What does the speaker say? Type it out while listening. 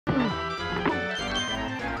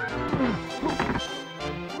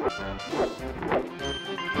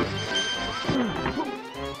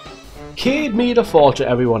Cade me the fortune,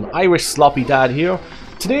 everyone. Irish Sloppy Dad here.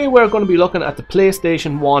 Today we're going to be looking at the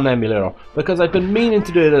PlayStation 1 emulator, because I've been meaning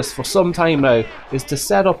to do this for some time now, is to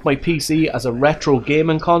set up my PC as a retro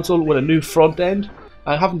gaming console with a new front end.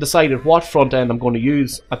 I haven't decided what front end I'm going to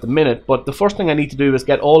use at the minute, but the first thing I need to do is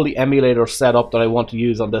get all the emulators set up that I want to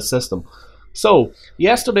use on this system. So,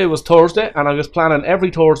 yesterday was Thursday, and I was planning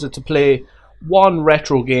every Thursday to play one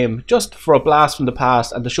retro game, just for a blast from the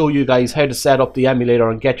past and to show you guys how to set up the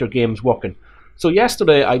emulator and get your games working. So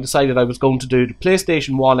yesterday I decided I was going to do the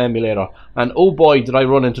PlayStation 1 emulator, and oh boy did I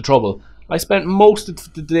run into trouble. I spent most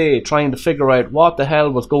of the day trying to figure out what the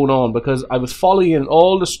hell was going on, because I was following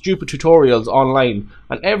all the stupid tutorials online,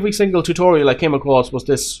 and every single tutorial I came across was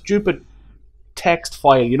this stupid text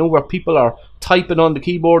file, you know, where people are typing on the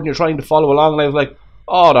keyboard and you're trying to follow along, and I was like,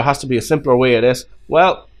 oh, there has to be a simpler way of this.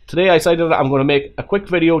 Well, today I decided I'm going to make a quick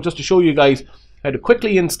video just to show you guys how to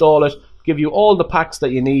quickly install it, give you all the packs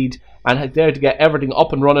that you need, and there to get everything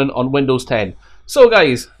up and running on Windows 10. So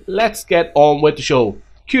guys, let's get on with the show.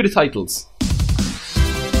 Cue the titles.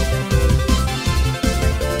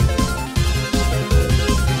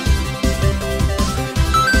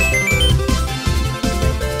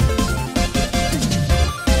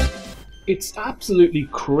 It's absolutely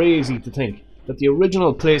crazy to think that the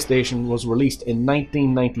original PlayStation was released in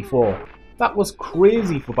 1994. That was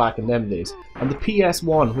crazy for back in them days. And the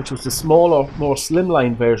PS1, which was the smaller, more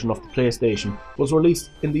slimline version of the PlayStation, was released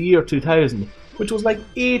in the year 2000, which was like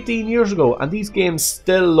 18 years ago, and these games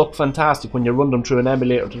still look fantastic when you run them through an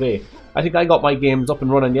emulator today. I think I got my games up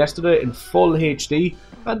and running yesterday in full HD,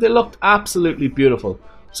 and they looked absolutely beautiful.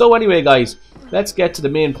 So anyway guys, let's get to the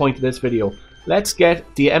main point of this video. Let's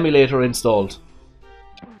get the emulator installed.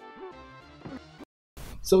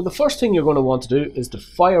 So the first thing you're going to want to do is to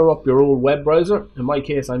fire up your old web browser. In my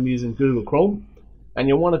case I'm using Google Chrome, and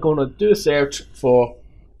you want to do a search for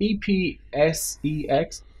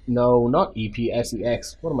EPSEX. No, not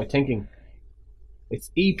EPSEX. What am I thinking?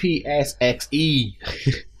 It's EPSXE.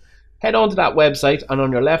 Head on to that website, and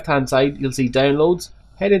on your left hand side you'll see downloads.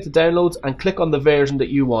 Head into downloads and click on the version that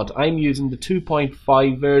you want. I'm using the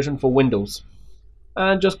 2.5 version for Windows.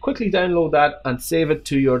 And just quickly download that and save it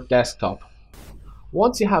to your desktop.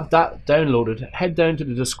 Once you have that downloaded, head down to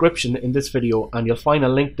the description in this video and you'll find a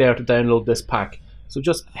link there to download this pack. So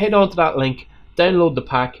just head on to that link, download the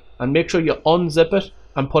pack, and make sure you unzip it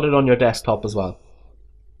and put it on your desktop as well.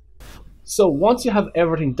 So once you have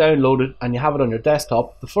everything downloaded and you have it on your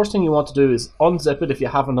desktop, the first thing you want to do is unzip it if you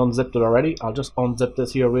haven't unzipped it already. I'll just unzip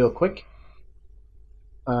this here real quick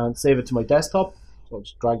and save it to my desktop. So I'll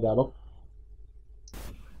just drag that up.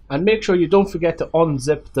 And make sure you don't forget to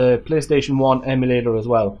unzip the PlayStation 1 emulator as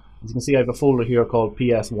well. As you can see, I have a folder here called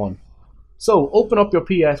PS1. So open up your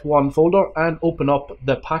PS1 folder and open up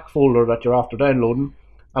the pack folder that you're after downloading.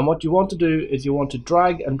 And what you want to do is you want to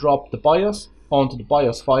drag and drop the BIOS onto the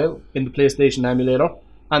BIOS file in the PlayStation emulator,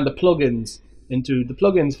 and the plugins into the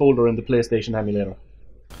plugins folder in the PlayStation emulator.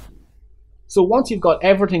 So once you've got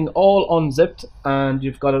everything all unzipped and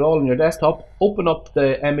you've got it all on your desktop, open up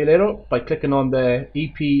the emulator by clicking on the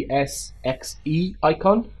EPSXE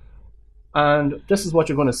icon, and this is what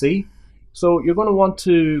you're going to see. So you're going to want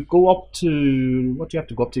to go up to, what do you have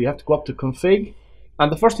to go up to? You have to go up to config,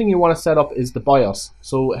 and the first thing you want to set up is the BIOS.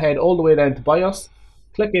 So head all the way down to BIOS,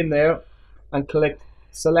 click in there and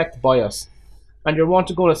select BIOS, and you're going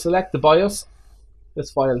to select the BIOS.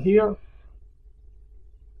 This file here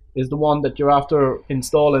is the one that you're after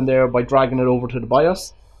installing there by dragging it over to the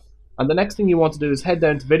BIOS. And the next thing you want to do is head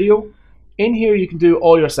down to video. In here you can do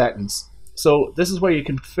all your settings. So this is where you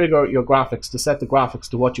configure your graphics, to set the graphics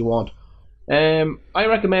to what you want. I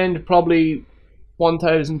recommend probably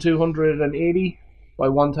 1280 by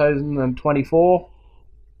 1024,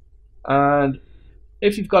 and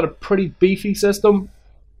if you've got a pretty beefy system,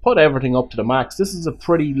 put everything up to the max. This is a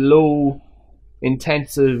pretty low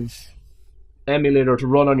intensive emulator to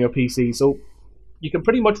run on your PC, so you can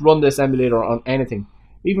pretty much run this emulator on anything,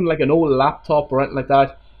 even like an old laptop or anything like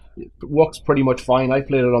that. It works pretty much fine. I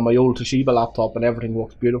played it on my old Toshiba laptop and everything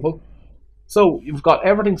works beautiful. So you've got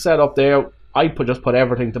everything set up there. I just put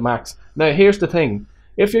everything to max. Now here's the thing,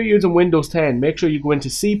 if you're using Windows 10, make sure you go into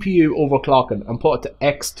CPU overclocking and put it to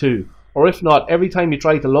X2, or if not, every time you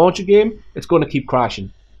try to launch a game, it's going to keep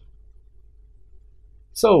crashing.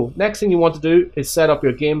 So next thing you want to do is set up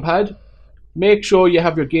your gamepad. Make sure you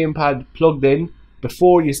have your gamepad plugged in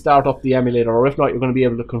before you start up the emulator, or if not, you're going to be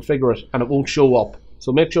able to configure it and it won't show up.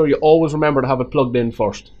 So make sure you always remember to have it plugged in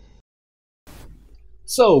first.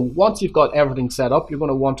 So once you've got everything set up, you're going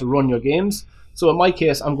to want to run your games. So in my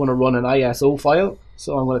case, I'm going to run an ISO file.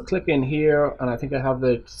 So I'm going to click in here, and I think I have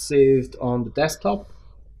it saved on the desktop.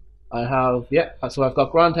 I have, yeah, so I've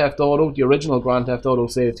got Grand Theft Auto, the original Grand Theft Auto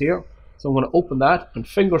saved here. So I'm going to open that, and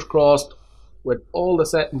fingers crossed, with all the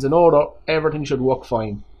settings in order, everything should work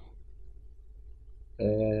fine.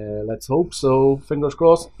 Let's hope so, fingers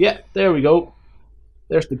crossed. Yeah, there we go.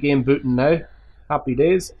 There's the game booting now. Happy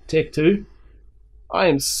days, take two. I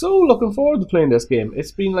am so looking forward to playing this game.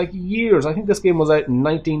 It's been like years. I think this game was out in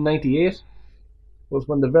 1998. Was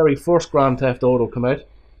when the very first Grand Theft Auto came out.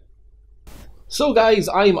 So guys,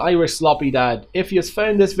 I'm Irish Sloppy Dad. If you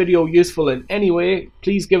found this video useful in any way,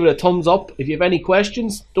 please give it a thumbs up. If you have any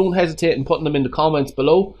questions, don't hesitate in putting them in the comments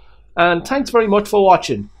below. And thanks very much for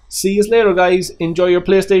watching. See you later guys. Enjoy your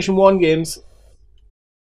PlayStation 1 games.